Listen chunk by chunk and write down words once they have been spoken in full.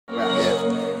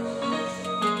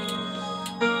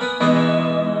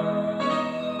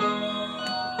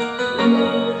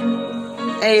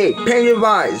Hey,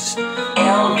 Pennywise.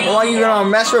 Why you gonna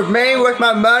mess with me with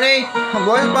my money?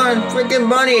 Where's my freaking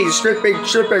money,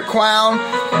 stupid clown?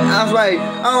 I was like,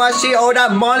 oh, I see all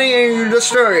that money in the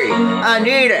story. I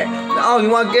need it. Oh, you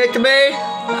wanna get it to me?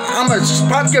 I'm gonna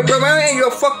pop your balloon in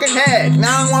your fucking head.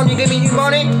 Now I want you to give me your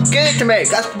money? Give it to me.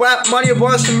 That's what money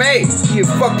was to me. You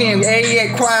fucking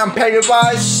idiot clown,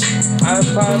 Pennywise. I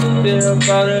pop the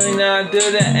balloon and I do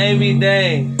that every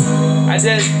day. I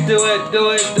just do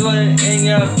it in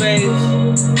your face.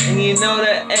 And you know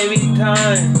that every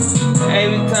time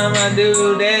I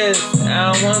do this,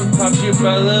 I want to pop your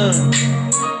balloon.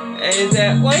 And he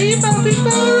said, why you popping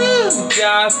balloon?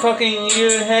 Yeah, fucking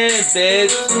your head,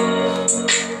 bitch.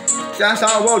 That's all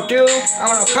I will do. I'm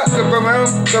gonna pop the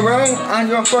balloon on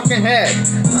your fucking head.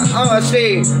 Let's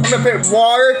see. I'm gonna put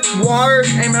water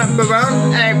in my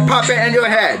balloon and pop it in your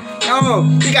head. Oh,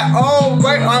 you got all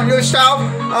right on yourself.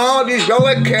 All these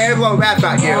little kids will rap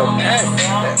at you.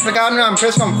 Like I'm gonna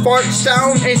put some fart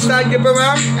sound inside your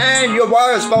balloon and your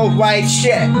water smells like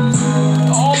shit.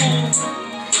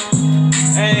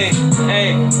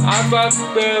 Hey, I pop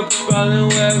the balloon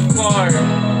with fart.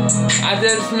 I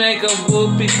just make a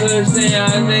whoopee cushion,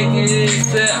 I think you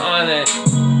sit on it.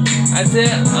 I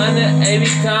sit on it every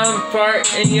time fart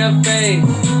in your face.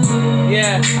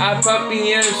 Yeah, I pop in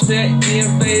your shit in your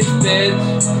face, bitch.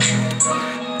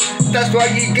 That's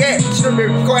what you get, stupid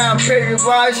clown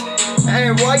Pennywise.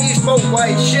 And why you smoke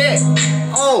like shit?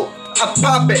 Oh, I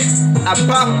pop it. I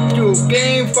pop your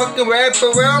game fucking red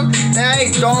balloon. Now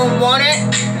you don't want it.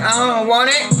 I don't want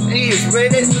it. You just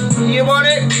read it. You want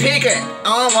it? Pick it. I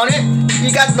don't want it.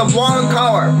 You got the wrong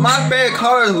color. My favorite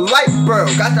color is light blue.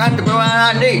 That's not the balloon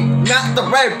I need. Not the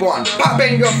red one. Pop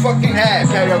in your fucking head,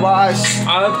 Pennywise.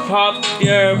 I'll pop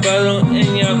your balloon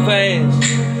in your face.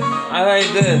 I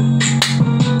like this.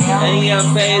 In your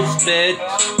face, bitch.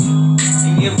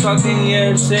 In your fucking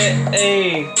your shit,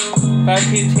 ayy. Fuck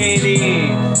your titty.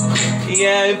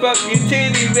 Yeah, fuck your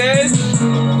titty, bitch.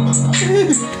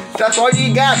 That's what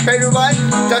you got, Pennywise.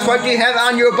 That's what you have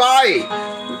on your body.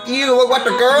 You look like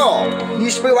the girl. You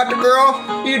speak like the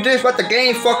girl. You just like the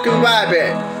game fucking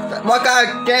rabbit. What kind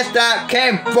of dance that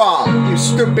came from, you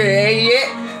stupid idiot?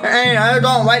 And I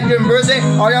don't like your music.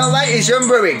 All I like is your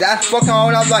movie. That's fucking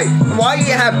all I like. Why do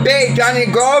you have big Johnny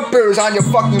Girl bruise on your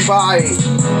fucking body?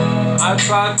 I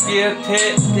fuck your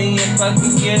tits and you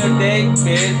fucking your dick,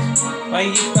 bitch. Why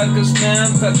you fucking smell,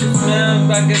 fucking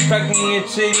your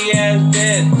shitty ass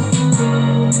bitch.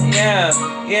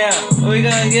 Yeah, we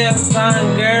gonna get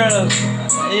fine girls.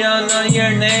 You don't know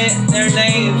their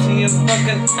names, you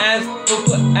fucking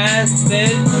ass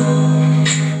bitch.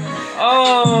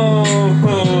 Oh.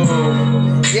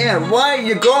 Yeah, why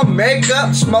you girl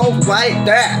makeup smoke like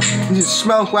that? You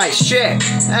smoke like shit.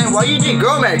 And why you need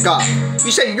girl makeup?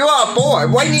 You said you're a boy.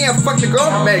 Why you need a fucking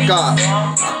girl makeup?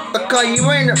 Because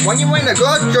when you wearing a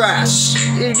girl dress,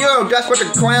 you're dressed with the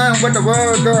clown with the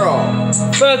real girl.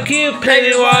 Fuck you,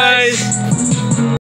 Pennywise.